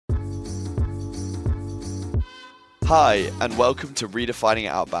Hi, and welcome to Redefining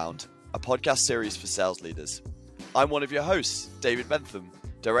Outbound, a podcast series for sales leaders. I'm one of your hosts, David Bentham,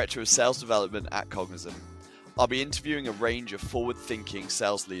 Director of Sales Development at Cognizant. I'll be interviewing a range of forward-thinking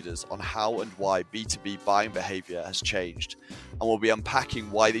sales leaders on how and why B2B buying behavior has changed, and we'll be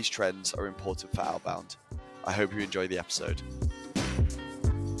unpacking why these trends are important for outbound. I hope you enjoy the episode.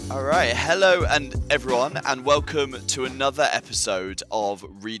 All right, hello and everyone, and welcome to another episode of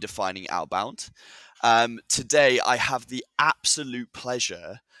Redefining Outbound. Today, I have the absolute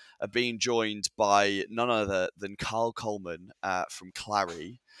pleasure of being joined by none other than Coleman from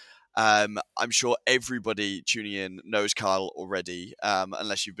Clari. I'm sure everybody tuning in knows Kyle already,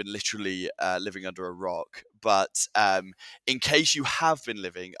 unless you've been literally living under a rock. But in case you have been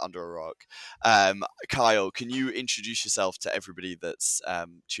living under a rock, Kyle, can you introduce yourself to everybody that's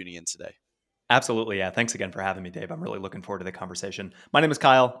tuning in today? Absolutely. Yeah. Thanks again for having me, Dave. I'm really looking forward to the conversation. My name is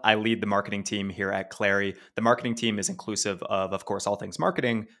Kyle. I lead the marketing team here at Clari. The marketing team is inclusive of course, all things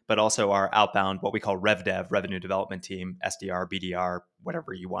marketing, but also our outbound, what we call RevDev, revenue development team, SDR, BDR,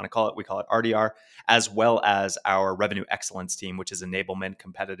 whatever you want to call it. We call it RDR, as well as our revenue excellence team, which is enablement,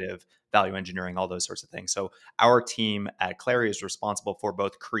 competitive, value engineering, all those sorts of things. So our team at Clari is responsible for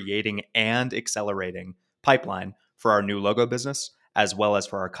both creating and accelerating pipeline for our new logo business, as well as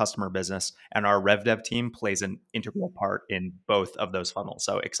for our customer business. And our RevDev team plays an integral part in both of those funnels.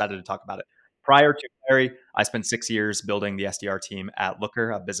 So excited to talk about it. Prior to Clari, I spent 6 years building the SDR team at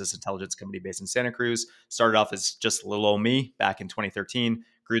Looker, a business intelligence company based in Santa Cruz. Started off as just little old me back in 2013,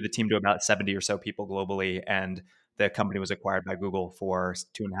 grew the team to about 70 or so people globally. And the company was acquired by Google for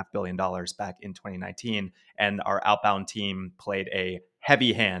 $2.5 billion back in 2019. And our outbound team played a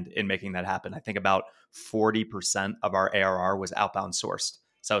heavy hand in making that happen. I think about 40% of our ARR was outbound sourced.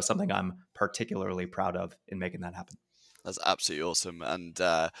 So it's something I'm particularly proud of in making that happen. That's absolutely awesome, and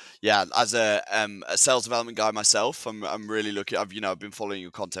yeah, as a sales development guy myself, I'm really looking. I've been following your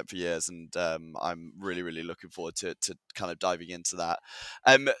content for years, and I'm really looking forward to kind of diving into that.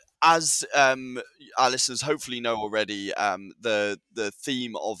 As our listeners hopefully know already, the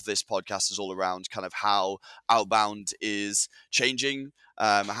theme of this podcast is all around kind of how outbound is changing,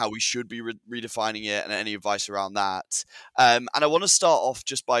 how we should be redefining it, and any advice around that. And I want to start off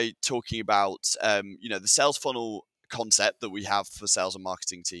just by talking about the sales funnel concept that we have for sales and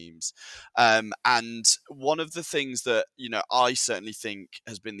marketing teams. And one of the things that, I certainly think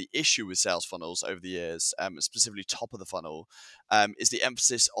has been the issue with sales funnels over the years, specifically top of the funnel, is the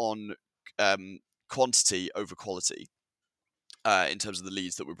emphasis on quantity over quality. In terms of the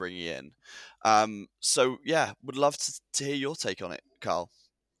leads that we're bringing in. So yeah, would love to hear your take on it, Carl.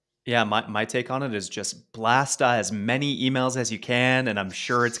 Yeah, my take on it is just blast as many emails as you can, and I'm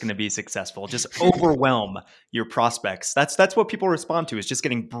sure it's going to be successful. Just overwhelm your prospects. That's what people respond to, is just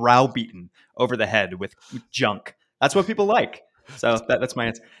getting browbeaten over the head with junk. That's what people like. So that's my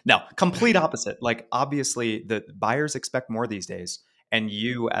answer. No, complete opposite. Like, obviously, the buyers expect more these days, and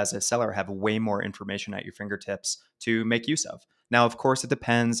you as a seller have way more information at your fingertips to make use of. Now, of course, it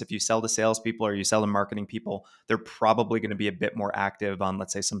depends if you sell to salespeople or you sell to marketing people. They're probably going to be a bit more active on,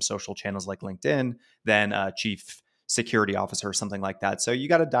 let's say, some social channels like LinkedIn than a chief security officer or something like that. So you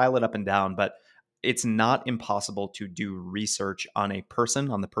got to dial it up and down, but it's not impossible to do research on a person,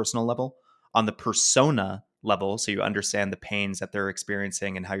 on the personal level, on the persona level, so you understand the pains that they're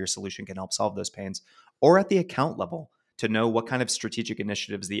experiencing and how your solution can help solve those pains, or at the account level to know what kind of strategic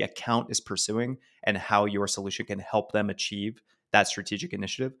initiatives the account is pursuing and how your solution can help them achieve that strategic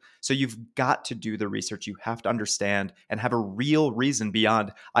initiative. So you've got to do the research. You have to understand and have a real reason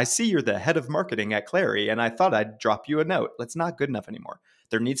beyond, I see you're the head of marketing at Clari and I thought I'd drop you a note. That's not good enough anymore.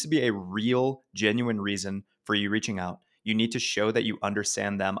 There needs to be a real, genuine reason for you reaching out. You need to show that you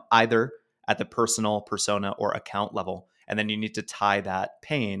understand them either at the personal, persona, or account level. And then you need to tie that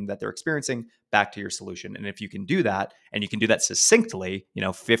pain that they're experiencing back to your solution. And if you can do that, and you can do that succinctly,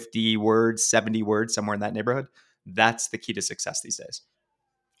 50 words, 70 words, somewhere in that neighborhood, that's the key to success these days.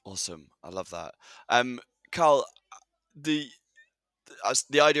 Awesome. I love that. Carl, the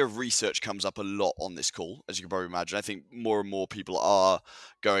the idea of research comes up a lot on this call, as you can probably imagine. I think more and more people are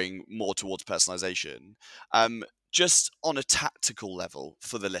going more towards personalization. Just on a tactical level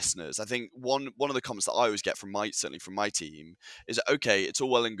for the listeners, I think one of the comments that I always get certainly from my team is, okay, it's all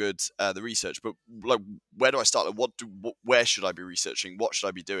well and good, the research, but like, where do I start? Like, where should I be researching? What should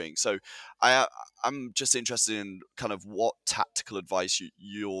I be doing? So I'm just interested in kind of what tactical advice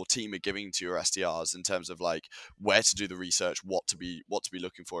your team are giving to your SDRs in terms of like where to do the research, what to be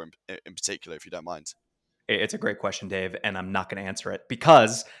looking for in particular, if you don't mind. It's a great question, Dave, and I'm not going to answer it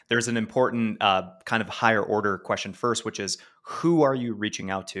because there's an important kind of higher order question first, which is, who are you reaching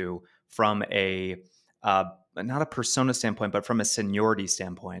out to from a not a persona standpoint, but from a seniority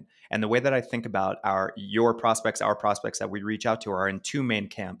standpoint. And the way that I think about our prospects that we reach out to are in two main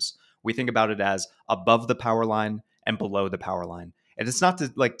camps. We think about it as above the power line and below the power line. And it's not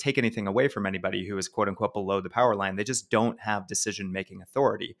to like take anything away from anybody who is quote unquote below the power line. They just don't have decision making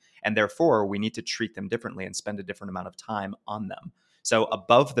authority. And therefore, we need to treat them differently and spend a different amount of time on them. So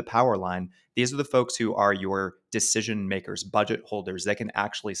above the power line, these are the folks who are your decision makers, budget holders. They can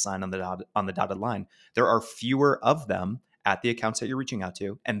actually sign on the dotted line. There are fewer of them at the accounts that you're reaching out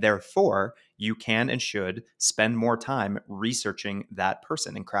to, and therefore you can and should spend more time researching that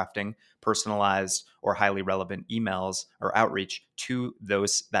person and crafting personalized or highly relevant emails or outreach to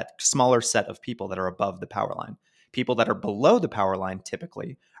that smaller set of people that are above the power line. People that are below the power line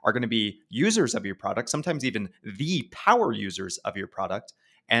typically are going to be users of your product, sometimes even the power users of your product.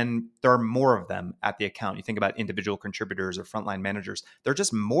 And there are more of them at the account. You think about individual contributors or frontline managers. There are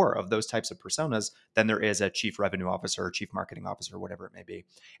just more of those types of personas than there is a chief revenue officer or chief marketing officer, whatever it may be.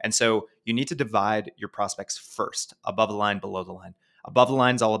 And so you need to divide your prospects first, above the line, below the line. Above the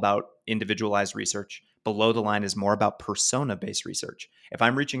line is all about individualized research. Below the line is more about persona-based research. If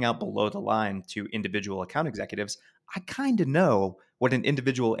I'm reaching out below the line to individual account executives, I kind of know what an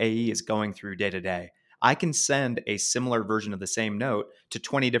individual AE is going through day to day. I can send a similar version of the same note to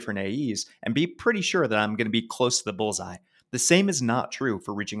 20 different AEs and be pretty sure that I'm going to be close to the bullseye. The same is not true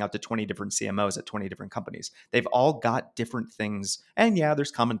for reaching out to 20 different CMOs at 20 different companies. They've all got different things. And yeah,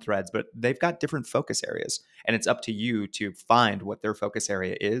 there's common threads, but they've got different focus areas. And it's up to you to find what their focus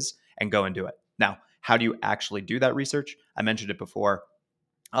area is and go and do it. Now, how do you actually do that research? I mentioned it before.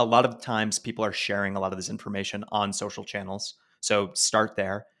 A lot of times people are sharing a lot of this information on social channels. So start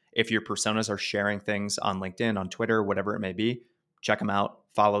there. If your personas are sharing things on LinkedIn, on Twitter, whatever it may be, check them out,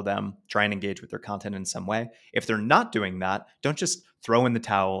 follow them, try and engage with their content in some way. If they're not doing that, don't just throw in the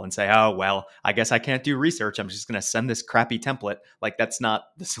towel and say, oh, well, I guess I can't do research. I'm just going to send this crappy template. Like, that's not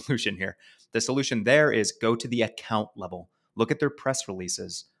the solution here. The solution there is go to the account level, look at their press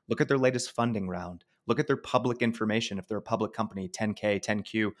releases, look at their latest funding round, look at their public information. If they're a public company, 10K,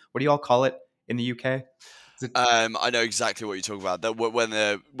 10Q, what do you all call it in the UK? I know exactly what you're talking about. That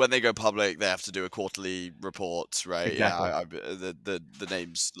when they go public, they have to do a quarterly report, right? Yeah, Exactly. the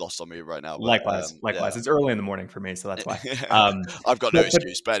name's lost on me right now, but Likewise. yeah. It's early in the morning for me, so that's why. Um, I've got no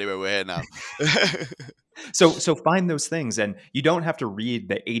excuse. But anyway, we're here now. so find those things, and you don't have to read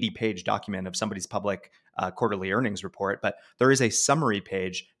the 80-page document of somebody's public quarterly earnings report, but there is a summary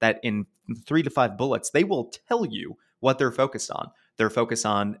page that in 3 to 5 bullets, they will tell you what they're focused on. They're focused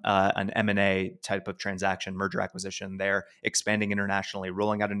on an M&A type of transaction, merger acquisition. They're expanding internationally,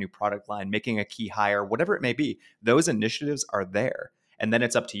 rolling out a new product line, making a key hire, whatever it may be. Those initiatives are there. And then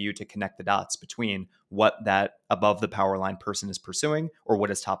it's up to you to connect the dots between what that above the power line person is pursuing or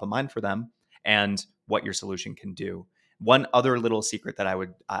what is top of mind for them and what your solution can do. One other little secret that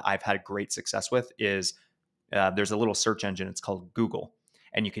I've had great success with is there's a little search engine. It's called Google,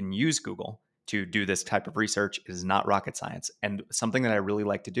 and you can use Google to do this type of research. It is not rocket science. And something that I really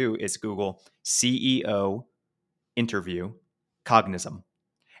like to do is Google CEO interview Cognism.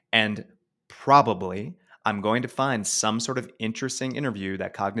 And probably I'm going to find some sort of interesting interview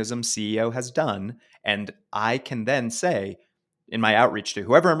that Cognism CEO has done. And I can then say in my outreach to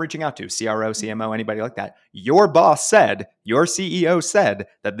whoever I'm reaching out to, CRO, CMO, anybody like that, your boss said, your CEO said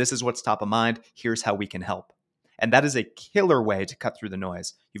that this is what's top of mind. Here's how we can help. And that is a killer way to cut through the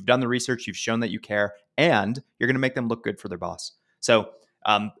noise. You've done the research, you've shown that you care, and you're going to make them look good for their boss. So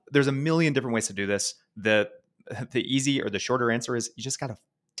there's a million different ways to do this. The easy or the shorter answer is you just got to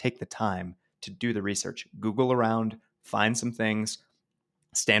take the time to do the research. Google around, find some things,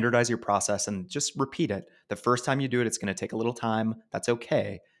 standardize your process, and just repeat it. The first time you do it, it's going to take a little time. That's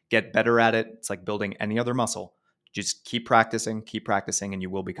okay. Get better at it. It's like building any other muscle. Just keep practicing, and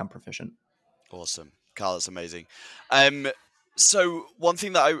you will become proficient. Awesome. Carl, that's amazing. So one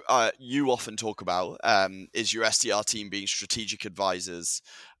thing that you often talk about is your SDR team being strategic advisors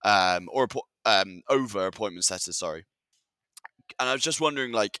or over appointment setters, sorry. And I was just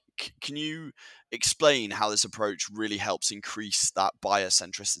wondering, like, can you explain how this approach really helps increase that buyer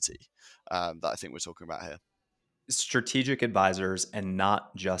centricity that I think we're talking about here? Strategic advisors and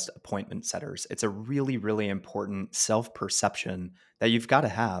not just appointment setters. It's a really, really important self perception that you've got to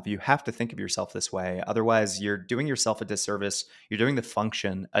have. You have to think of yourself this way. Otherwise, you're doing yourself a disservice. You're doing the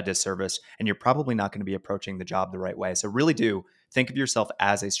function a disservice, and you're probably not going to be approaching the job the right way. So, really do think of yourself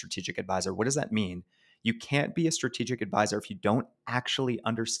as a strategic advisor. What does that mean? You can't be a strategic advisor if you don't actually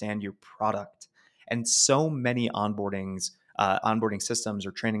understand your product. And so many onboarding systems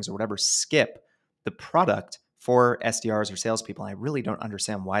or trainings or whatever skip the product for SDRs or salespeople. And I really don't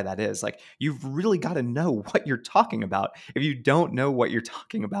understand why that is. Like, you've really got to know what you're talking about. If you don't know what you're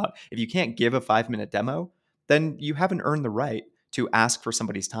talking about, if you can't give a 5-minute demo, then you haven't earned the right to ask for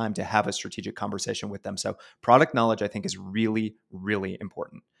somebody's time to have a strategic conversation with them. So product knowledge, I think, is really, really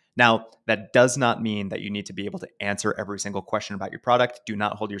important. Now, that does not mean that you need to be able to answer every single question about your product. Do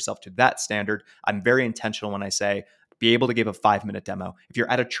not hold yourself to that standard. I'm very intentional when I say be able to give a 5-minute demo. If you're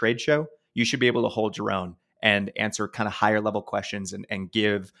at a trade show, you should be able to hold your own and answer kind of higher level questions and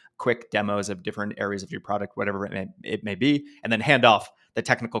give quick demos of different areas of your product, whatever it may be, and then hand off the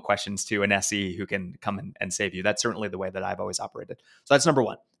technical questions to an SE who can come and save you. That's certainly the way that I've always operated. So that's number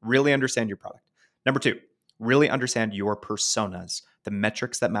one, really understand your product. Number two, really understand your personas, the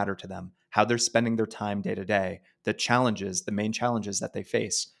metrics that matter to them, how they're spending their time day to day, the challenges, the main challenges that they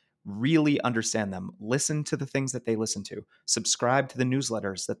face. Really understand them. Listen to the things that they listen to. Subscribe to the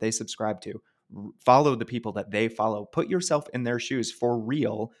newsletters that they subscribe to. Follow the people that they follow. Put yourself in their shoes for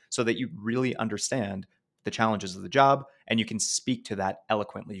real so that you really understand the challenges of the job and you can speak to that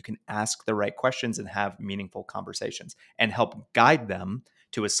eloquently. You can ask the right questions and have meaningful conversations and help guide them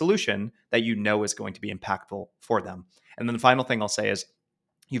to a solution that you know is going to be impactful for them. And then the final thing I'll say is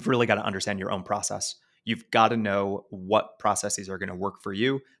you've really got to understand your own process. You've got to know what processes are going to work for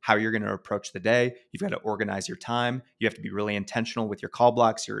you, how you're going to approach the day. You've got to organize your time. You have to be really intentional with your call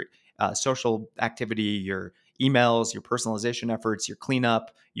blocks, your social activity, your emails, your personalization efforts, your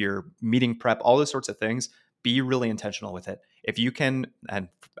cleanup, your meeting prep, all those sorts of things. Be really intentional with it. If you can, and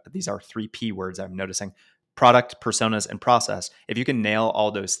these are 3 P words I'm noticing: product, personas, and process. If you can nail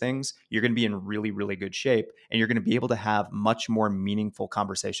all those things, you're going to be in really, really good shape. And you're going to be able to have much more meaningful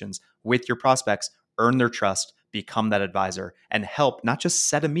conversations with your prospects, earn their trust, become that advisor, and help not just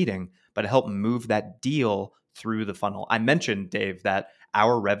set a meeting, but help move that deal through the funnel. I mentioned, Dave, that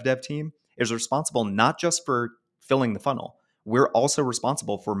our RevDev team is responsible not just for filling the funnel. We're also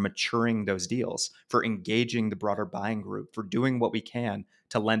responsible for maturing those deals, for engaging the broader buying group, for doing what we can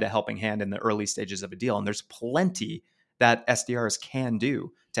to lend a helping hand in the early stages of a deal. And there's plenty that SDRs can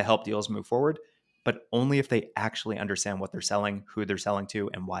do to help deals move forward, but only if they actually understand what they're selling, who they're selling to,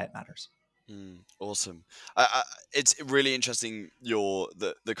 and why it matters. Awesome. It's really interesting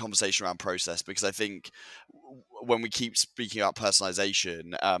the conversation around process, because I think when we keep speaking about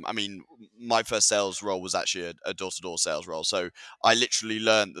personalization, I mean, my first sales role was actually a door-to-door sales role. So I literally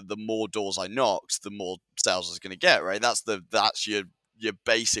learned that the more doors I knocked, the more sales I was going to get, right? That's your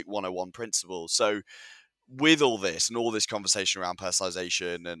basic 101 principle. So with all this and all this conversation around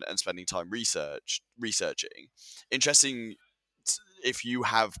personalization and spending time researching, interesting if you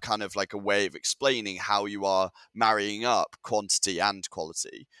have kind of like a way of explaining how you are marrying up quantity and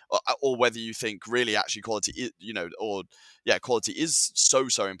quality, or whether you think really actually quality is, quality is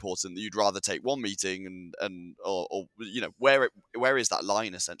so important that you'd rather take one meeting or where is that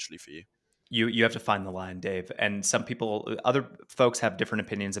line essentially for you? You have to find the line, Dave. And some people, other folks have different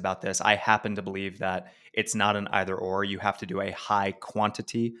opinions about this. I happen to believe that it's not an either or. You have to do a high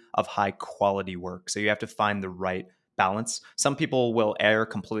quantity of high quality work. So you have to find the right balance. Some people will err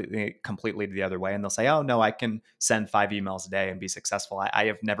completely the other way, and they'll say, "Oh no, I can send 5 emails a day and be successful." I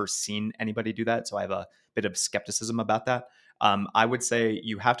have never seen anybody do that, so I have a bit of skepticism about that. I would say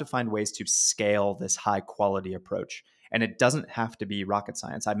you have to find ways to scale this high quality approach. And it doesn't have to be rocket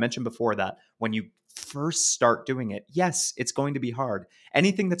science. I mentioned before that when you first start doing it, yes, it's going to be hard.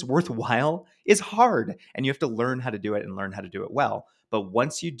 Anything that's worthwhile is hard, and you have to learn how to do it and learn how to do it well. But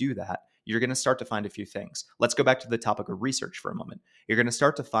once you do that, you're going to start to find a few things. Let's go back to the topic of research for a moment. You're going to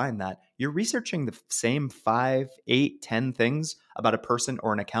start to find that you're researching the same 5, 8, 10 things about a person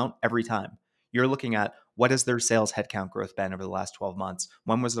or an account every time. You're looking at what has their sales headcount growth been over the last 12 months?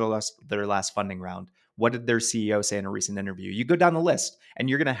 When was their last funding round? What did their CEO say in a recent interview? You go down the list and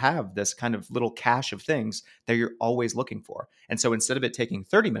you're going to have this kind of little cache of things that you're always looking for. And so instead of it taking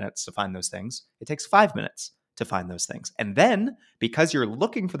 30 minutes to find those things, it takes 5 minutes to find those things. And then because you're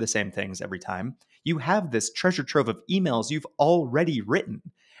looking for the same things every time, you have this treasure trove of emails you've already written.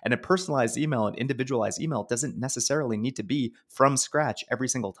 And a personalized email, an individualized email doesn't necessarily need to be from scratch every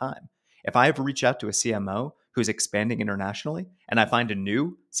single time. If I have reached out to a CMO who's expanding internationally and I find a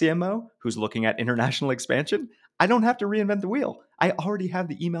new CMO who's looking at international expansion, I don't have to reinvent the wheel. I already have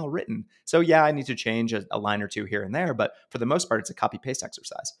the email written. So yeah, I need to change a line or two here and there, but for the most part, it's a copy paste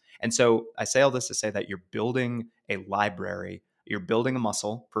exercise. And so I say all this to say that you're building a library, you're building a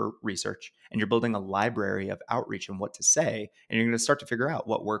muscle for research, and you're building a library of outreach and what to say. And you're going to start to figure out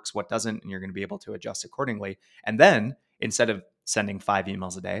what works, what doesn't, and you're going to be able to adjust accordingly. And then instead of sending 5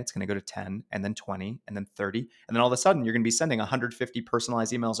 emails a day, it's going to go to 10 and then 20 and then 30. And then all of a sudden you're going to be sending 150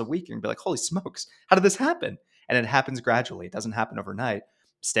 personalized emails a week. You're going to be like, holy smokes, how did this happen? And it happens gradually. It doesn't happen overnight.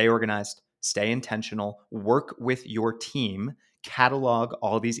 Stay organized, stay intentional, work with your team, catalog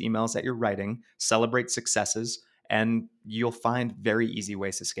all these emails that you're writing, celebrate successes, and you'll find very easy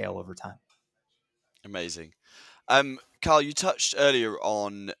ways to scale over time. Amazing. Carl, you touched earlier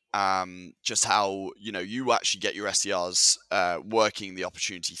on just how you actually get your SDRs working the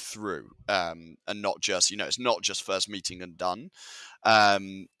opportunity through, and not just it's not just first meeting and done.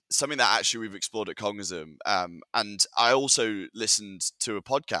 Something that actually we've explored at Cognizant, and I also listened to a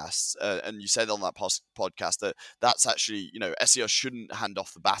podcast, and you said on that podcast that that's actually SDRs shouldn't hand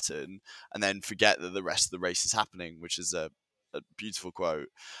off the baton and then forget that the rest of the race is happening, which is a beautiful quote.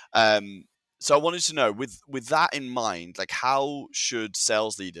 So I wanted to know, with that in mind, like how should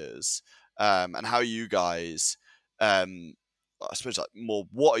sales leaders, and how are you guys, I suppose like more,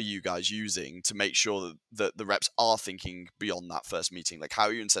 what are you guys using to make sure that the reps are thinking beyond that first meeting? Like how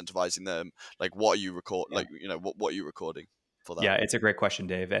are you incentivizing them? Like what are you Yeah. what are you recording for that? Yeah, it's a great question,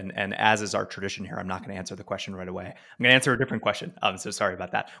 Dave. And as is our tradition here, I'm not going to answer the question right away. I'm going to answer a different question. So sorry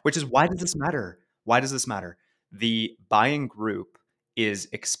about that. Which is, why does this matter? Why does this matter? The buying group is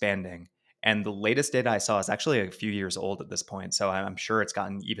expanding, and the latest data I saw is actually a few years old at this point. So I'm sure it's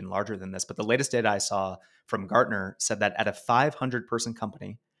gotten even larger than this. But the latest data I saw from Gartner said that at a 500-person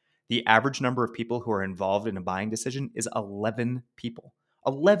company, the average number of people who are involved in a buying decision is 11 people.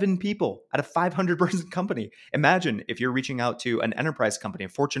 11 people at a 500-person company. Imagine if you're reaching out to an enterprise company, a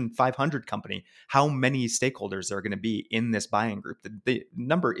Fortune 500 company, how many stakeholders are going to be in this buying group. The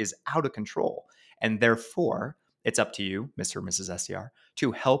number is out of control. And therefore, it's up to you, Mr. or Mrs. SDR,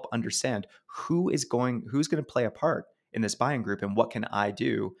 to help understand who's going to play a part in this buying group, and what can I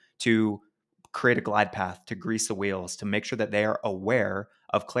do to create a glide path, to grease the wheels, to make sure that they are aware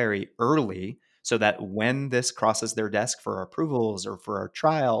of Clari early, so that when this crosses their desk for approvals or for a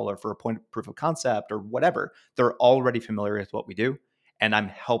trial or for a point of proof of concept or whatever, they're already familiar with what we do. And I'm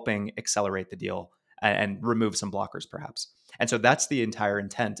helping accelerate the deal and remove some blockers, perhaps. And so that's the entire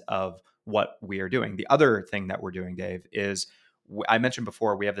intent of what we are doing. The other thing that we're doing, Dave, is I mentioned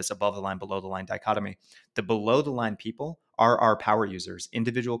before, we have this above the line, below the line dichotomy. The below the line people are our power users,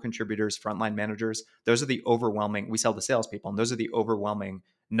 individual contributors, frontline managers. Those are the overwhelming, we sell to salespeople, and those are the overwhelming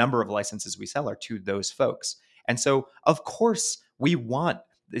number of licenses we sell are to those folks. And so, of course, we want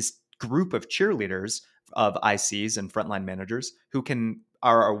this group of cheerleaders of ICs and frontline managers who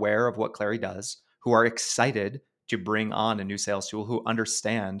are aware of what Clari does, who are excited to bring on a new sales tool, who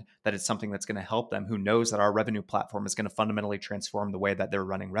understand that it's something that's going to help them, who knows that our revenue platform is going to fundamentally transform the way that they're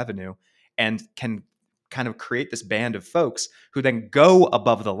running revenue, and can kind of create this band of folks who then go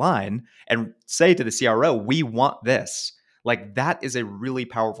above the line and say to the CRO, we want this. Like, that is a really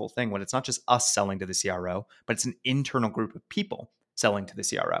powerful thing when it's not just us selling to the CRO, but it's an internal group of people selling to the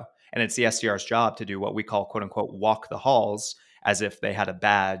CRO. And it's the SDR's job to do what we call, quote unquote, walk the halls, as if they had a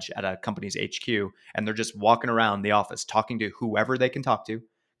badge at a company's HQ and they're just walking around the office talking to whoever they can talk to,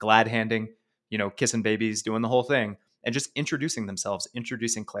 glad handing, kissing babies, doing the whole thing, and just introducing themselves,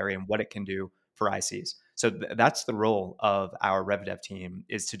 introducing Clari and what it can do for ICs. So that's the role of our RevDev team,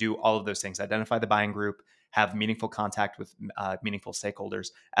 is to do all of those things: identify the buying group, have meaningful contact with meaningful stakeholders,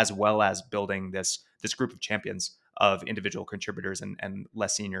 as well as building this group of champions of individual contributors and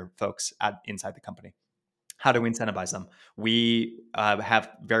less senior folks inside the company. How do we incentivize them? We have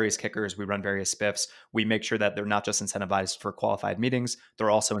various kickers. We run various spiffs. We make sure that they're not just incentivized for qualified meetings,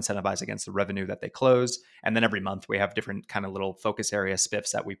 they're also incentivized against the revenue that they close. And then every month we have different kind of little focus area spiffs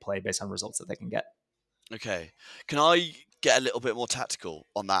that we play based on results that they can get. Okay, can I get a little bit more tactical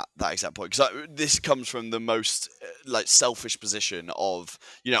on that exact point? Because this comes from the most like selfish position of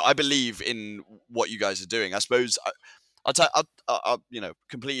I believe in what you guys are doing. I suppose I'll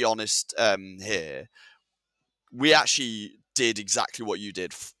completely honest here. We actually did exactly what you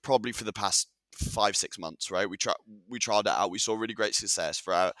did, probably for the past 5-6 months, right? We tried it out. We saw really great success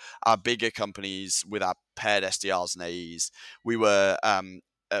for our bigger companies with our paired SDRs and AEs.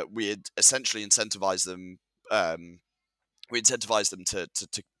 We had essentially incentivized them. We incentivized them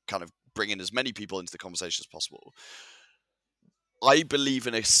to kind of bring in as many people into the conversation as possible. I believe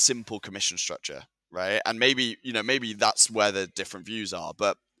in a simple commission structure, right? And maybe that's where the different views are,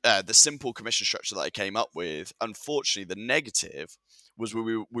 but the simple commission structure that I came up with, unfortunately, the negative was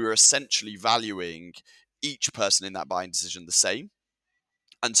we were essentially valuing each person in that buying decision the same.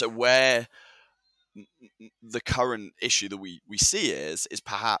 And so where the current issue that we see is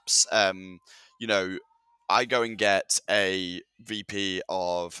perhaps, I go and get a VP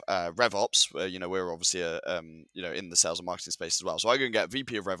of RevOps. We're obviously in the sales and marketing space as well. So I go and get a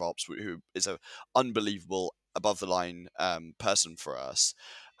VP of RevOps who is an unbelievable above the line person for us.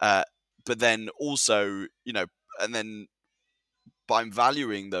 But then also, and then by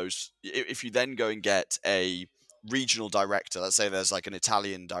valuing those, if you then go and get a regional director, let's say there's like an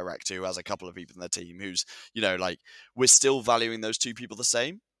Italian director who has a couple of people in their team who's, like we're still valuing those two people the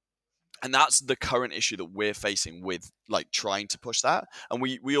same. And that's the current issue that we're facing with like trying to push that. And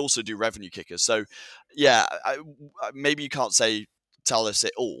we also do revenue kickers. So yeah, maybe you can't tell us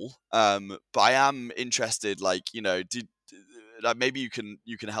it all, but I am interested. Like like maybe you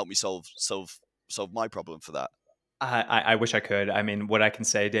can help me solve my problem for that. I wish I could. I mean, what I can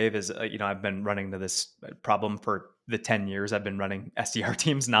say, Dave, is I've been running to this problem for the 10 years I've been running SDR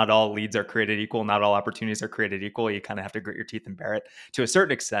teams. Not all leads are created equal. Not all opportunities are created equal. You kind of have to grit your teeth and bear it to a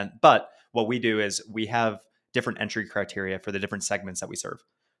certain extent. But what we do is we have different entry criteria for the different segments that we serve.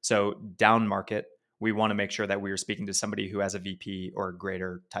 So down market, we want to make sure that we are speaking to somebody who has a VP or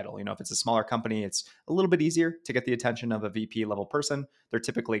greater title. If it's a smaller company, it's a little bit easier to get the attention of a VP level person. They're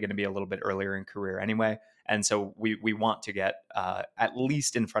typically going to be a little bit earlier in career anyway. And so we want to get at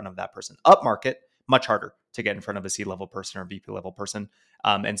least in front of that person. Up market, much harder to get in front of a C-level person or VP level person.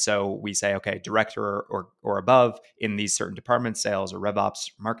 And so we say, okay, director or above in these certain departments, sales or rev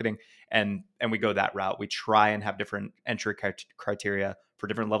ops, marketing, and we go that route. We try and have different entry criteria for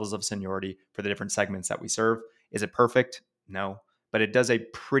different levels of seniority for the different segments that we serve. Is it perfect? No. But it does a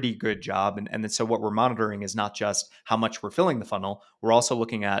pretty good job. And then so what we're monitoring is not just how much we're filling the funnel. We're also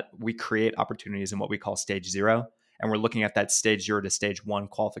looking at, we create opportunities in what we call stage 0. And we're looking at that stage 0 to stage 1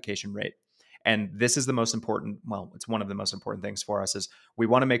 qualification rate. And this is the most important, well, it's one of the most important things for us is we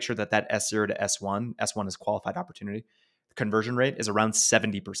want to make sure that S0 to S1 is qualified opportunity, the conversion rate is around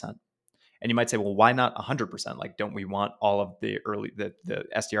 70%. And you might say, well, why not 100%? Like, don't we want all of the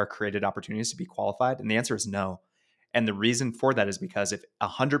SDR created opportunities to be qualified? And the answer is no. And the reason for that is because if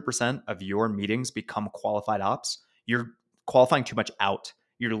 100% of your meetings become qualified ops, you're qualifying too much out.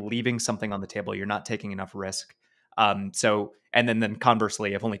 You're leaving something on the table. You're not taking enough risk. And then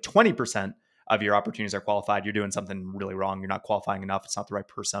conversely, if only 20% of your opportunities are qualified, you're doing something really wrong. You're not qualifying enough. It's not the right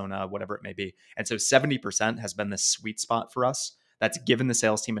persona, whatever it may be. And so 70% has been the sweet spot for us. That's given the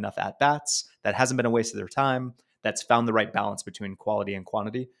sales team enough at-bats, that hasn't been a waste of their time, that's found the right balance between quality and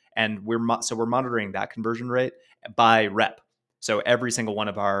quantity. And we're monitoring that conversion rate by rep. So every single one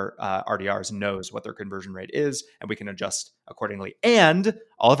of our RDRs knows what their conversion rate is, and we can adjust accordingly. And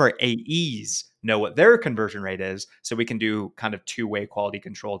all of our AEs know what their conversion rate is, so we can do kind of two-way quality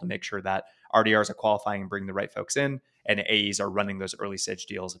control to make sure that RDRs are qualifying and bringing the right folks in, and AEs are running those early stage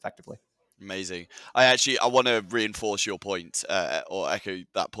deals effectively. Amazing. I want to reinforce your point or echo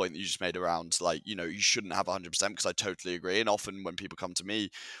that point that you just made around like, you shouldn't have 100% because I totally agree. And often when people come to me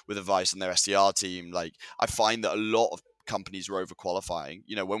with advice on their SDR team, like I find that a lot of companies are overqualifying.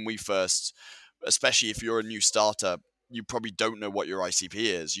 When we first, especially if you're a new starter, you probably don't know what your ICP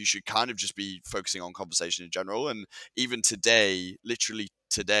is. You should kind of just be focusing on conversation in general. And even today, literally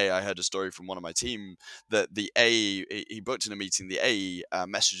today, I heard a story from one of my team that the AE, he booked in a meeting, the AE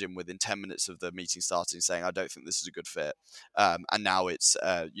messaged him within 10 minutes of the meeting starting saying, I don't think this is a good fit. And now it's,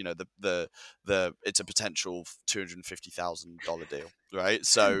 it's a potential $250,000 deal. Right.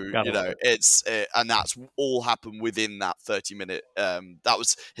 So, and that's all happened within that 30-minute, that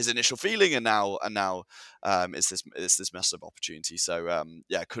was his initial feeling. And now it's this massive opportunity. So,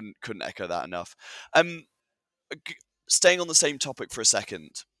 couldn't echo that enough. Staying on the same topic for a second,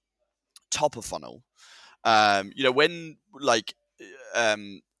 top of funnel, when like,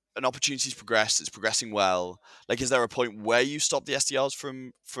 an opportunity's progressed, it's progressing well. Like, is there a point where you stop the SDRs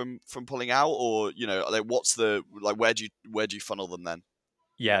from pulling out, or like what's the like where do you funnel them then?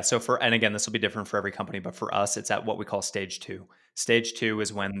 Yeah. So and again, this will be different for every company, but for us, it's at what we call stage 2. Stage 2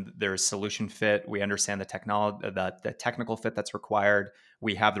 is when there's solution fit. We understand the technology, the technical fit that's required.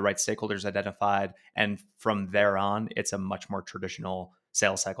 We have the right stakeholders identified. And from there on, it's a much more traditional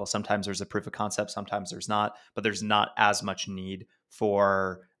sales cycle. Sometimes there's a proof of concept, sometimes there's not, but there's not as much need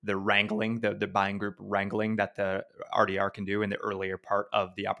for the wrangling, the buying group wrangling that the RDR can do in the earlier part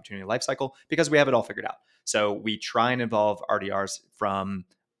of the opportunity lifecycle because we have it all figured out. So we try and involve RDRs from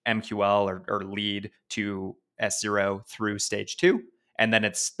MQL or lead to S0 through stage 2. And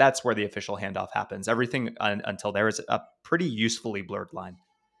then that's where the official handoff happens. Everything until there is a pretty usefully blurred line.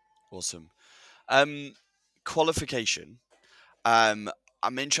 Awesome. Qualification.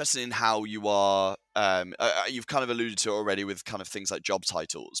 I'm interested in how you are. You've kind of alluded to it already with kind of things like job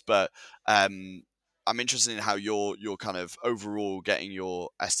titles, but I'm interested in how you're kind of overall getting your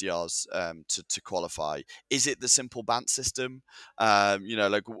SDRs to qualify. Is it the simple BANT system?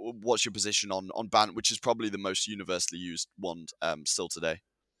 Like what's your position on BANT, which is probably the most universally used one still today?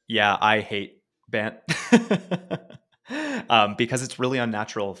 Yeah, I hate BANT. Because it's really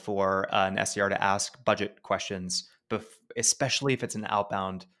unnatural for an SDR to ask budget questions, especially if it's an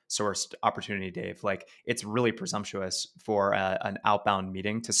outbound sourced opportunity, Dave. Like, it's really presumptuous for an outbound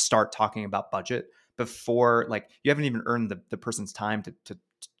meeting to start talking about budget before, like, you haven't even earned the person's time to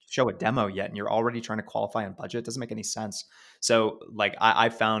show a demo yet, and you're already trying to qualify on budget. It doesn't make any sense. So, like, I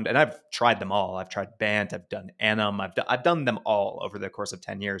found, and I've tried them all. I've tried Bant, I've done Anim, I've done them all over the course of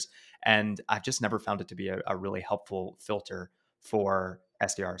 10 years. And I've just never found it to be a really helpful filter for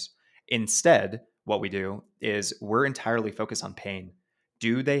SDRs. Instead, what we do is we're entirely focused on pain.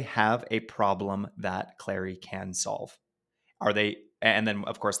 Do they have a problem that Clari can solve? Are they, and then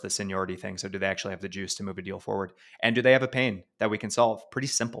of course the seniority thing. So do they actually have the juice to move a deal forward? And do they have a pain that we can solve? Pretty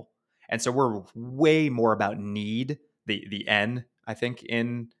simple. And so we're way more about need. The N, I think,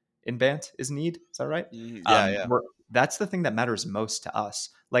 in Bant is need. Is that right? Yeah, yeah. That's the thing that matters most to us.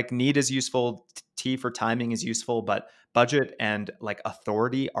 Like, need is useful, T for timing is useful, but budget and like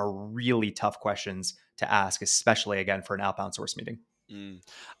authority are really tough questions to ask, especially again for an outbound source meeting.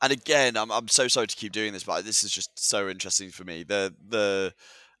 And again, I'm so sorry to keep doing this, but this is just so interesting for me. The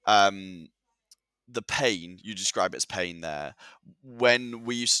pain, you describe it as pain there. When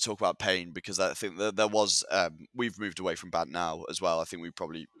we used to talk about pain, because I think that there was, we've moved away from Bant now as well. I think we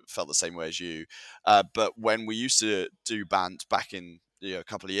probably felt the same way as you. But when we used to do Bant back in, a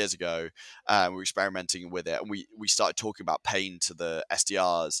couple of years ago, we were experimenting with it, and we started talking about pain to the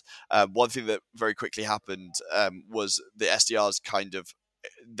SDRs. One thing that very quickly happened was the SDRs kind of,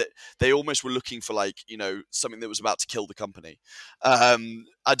 they almost were looking for, like, something that was about to kill the company.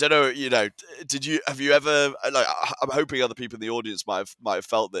 I don't know, have you ever, like, I'm hoping other people in the audience might have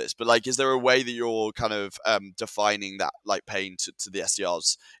felt this, but, like, is there a way that you're kind of defining that, like, pain to the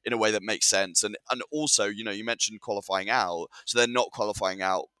SDRs in a way that makes sense? And also, you mentioned qualifying out, so they're not qualifying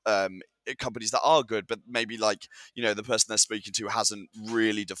out companies that are good, but maybe, like, the person they're speaking to hasn't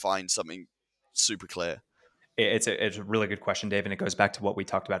really defined something super clear. It's a really good question, Dave, and it goes back to what we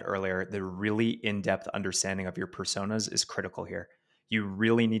talked about earlier. The really in-depth understanding of your personas is critical here. You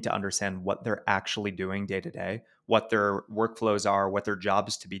really need to understand what they're actually doing day to day, what their workflows are, what their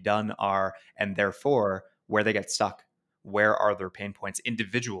jobs to be done are, and therefore where they get stuck. Where are their pain points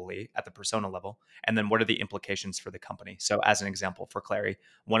individually at the persona level? And then what are the implications for the company? So, as an example, for Clari,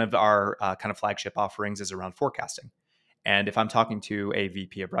 one of our kind of flagship offerings is around forecasting. And if I'm talking to a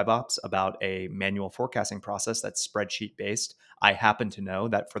VP of RevOps about a manual forecasting process that's spreadsheet based, I happen to know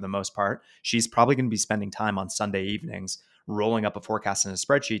that for the most part, she's probably going to be spending time on Sunday evenings rolling up a forecast in a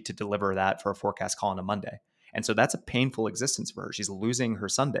spreadsheet to deliver that for a forecast call on a Monday. And so that's a painful existence for her. She's losing her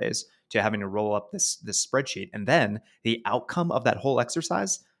Sundays to having to roll up this spreadsheet. And then the outcome of that whole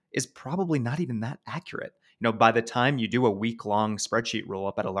exercise is probably not even that accurate. By the time you do a week-long spreadsheet roll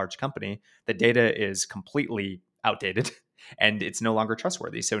up at a large company, the data is completely outdated and it's no longer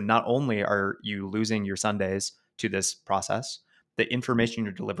trustworthy. So not only are you losing your Sundays to this process, the information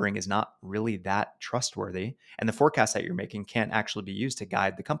you're delivering is not really that trustworthy. And the forecast that you're making can't actually be used to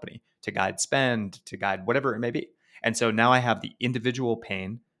guide the company, to guide spend, to guide whatever it may be. And so now I have the individual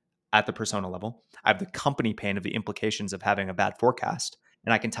pain at the persona level. I have the company pain of the implications of having a bad forecast.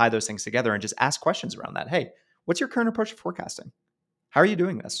 And I can tie those things together and just ask questions around that. Hey, what's your current approach to forecasting? How are you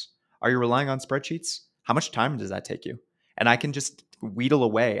doing this? Are you relying on spreadsheets? How much time does that take you? And I can just wheedle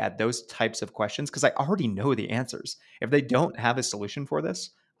away at those types of questions because I already know the answers. If they don't have a solution for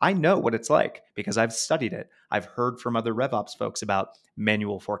this, I know what it's like because I've studied it. I've heard from other RevOps folks about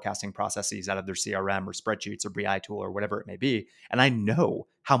manual forecasting processes out of their CRM or spreadsheets or BI tool or whatever it may be. And I know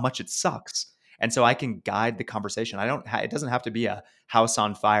how much it sucks. And so I can guide the conversation. It doesn't have to be a house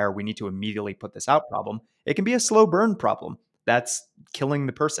on fire, we need to immediately put this out problem. It can be a slow burn problem that's killing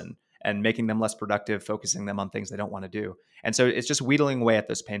the person and making them less productive, focusing them on things they don't want to do. And so it's just wheedling away at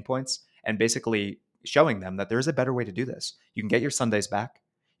those pain points and basically showing them that there's a better way to do this. You can get your Sundays back.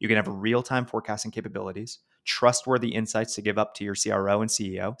 You can have real-time forecasting capabilities, trustworthy insights to give up to your CRO and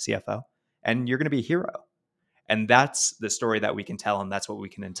CEO, CFO, and you're going to be a hero. And that's the story that we can tell, and that's what we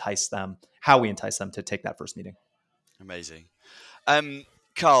can entice them, how we entice them to take that first meeting. Amazing.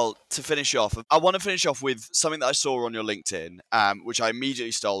 Carl, to finish off, I want to finish off with something that I saw on your LinkedIn, which I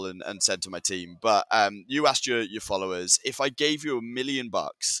immediately stole and said to my team. But you asked your followers, if I gave you $1 million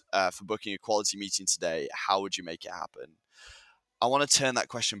for booking a quality meeting today, how would you make it happen? I want to turn that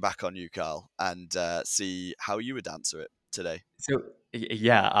question back on you, Carl, and see how you would answer it today. So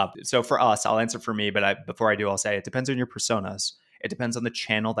yeah, so for us, I'll answer for me, but before I do, I'll say it depends on your personas. It depends on the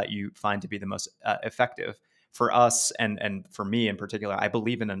channel that you find to be the most effective. for us and for me in particular, I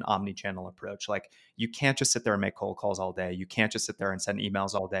believe in an omni-channel approach. Like, you can't just sit there and make cold calls all day. You can't just sit there and send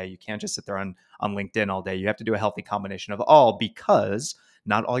emails all day. You can't just sit there on LinkedIn all day. You have to do a healthy combination of all, because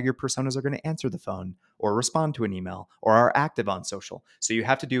not all your personas are going to answer the phone or respond to an email or are active on social. So you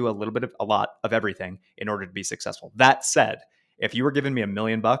have to do a lot of everything in order to be successful. That said, if you were giving me $1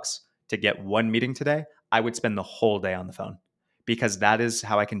 million to get one meeting today, I would spend the whole day on the phone, because that is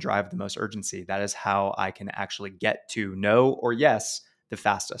how I can drive the most urgency. That is how I can actually get to no or yes the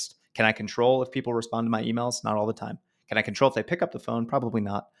fastest. Can I control if people respond to my emails? Not all the time. Can I control if they pick up the phone? Probably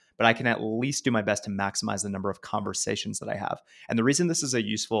not. But I can at least do my best to maximize the number of conversations that I have. And the reason this is a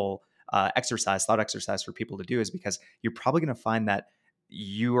useful thought exercise for people to do, is because you're probably going to find that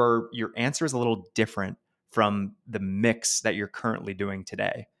your answer is a little different from the mix that you're currently doing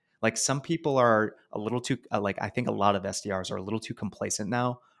today. Like, some people are a little too, I think a lot of SDRs are a little too complacent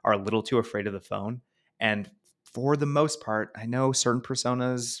now, are a little too afraid of the phone. And for the most part, I know certain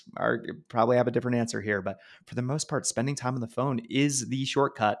personas are probably have a different answer here, but for the most part, spending time on the phone is the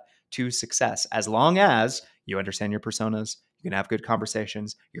shortcut to success. As long as you understand your personas, you can have good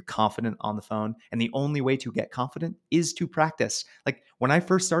conversations, you're confident on the phone. And the only way to get confident is to practice. Like, when I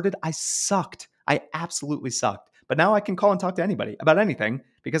first started, I sucked. I absolutely sucked. But now I can call and talk to anybody about anything,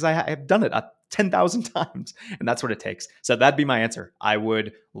 because I have done it 10,000 times, and that's what it takes. So that'd be my answer. I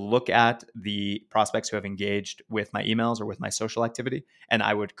would look at the prospects who have engaged with my emails or with my social activity, and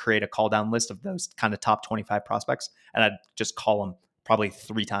I would create a call down list of those kind of top 25 prospects, and I'd just call them probably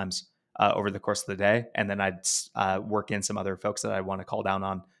 3 times over the course of the day, and then I'd work in some other folks that I want to call down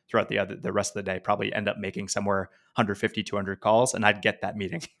on throughout the rest of the day. Probably end up making somewhere 150, 200 calls, and I'd get that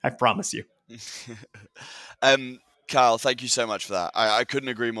meeting. I promise you. Kyle, thank you so much for that. I couldn't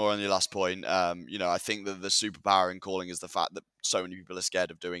agree more on your last point. I think that the superpower in calling is the fact that so many people are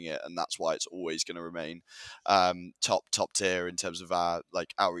scared of doing it, and that's why it's always going to remain top tier in terms of our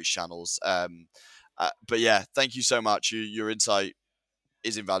outreach channels. But yeah, thank you so much. Your insight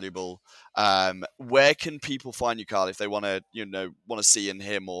is invaluable. Where can people find you, Kyle, if they want to see and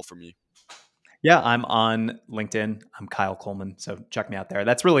hear more from you? Yeah, I'm on LinkedIn. I'm Kyle Coleman. So check me out there.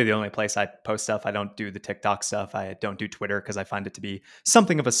 That's really the only place I post stuff. I don't do the TikTok stuff. I don't do Twitter because I find it to be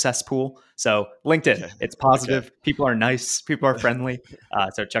something of a cesspool. So LinkedIn, Okay. it's positive. Okay. People are nice. People are friendly.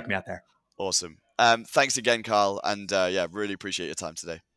 So check me out there. Awesome. Thanks again, Kyle. And really appreciate your time today.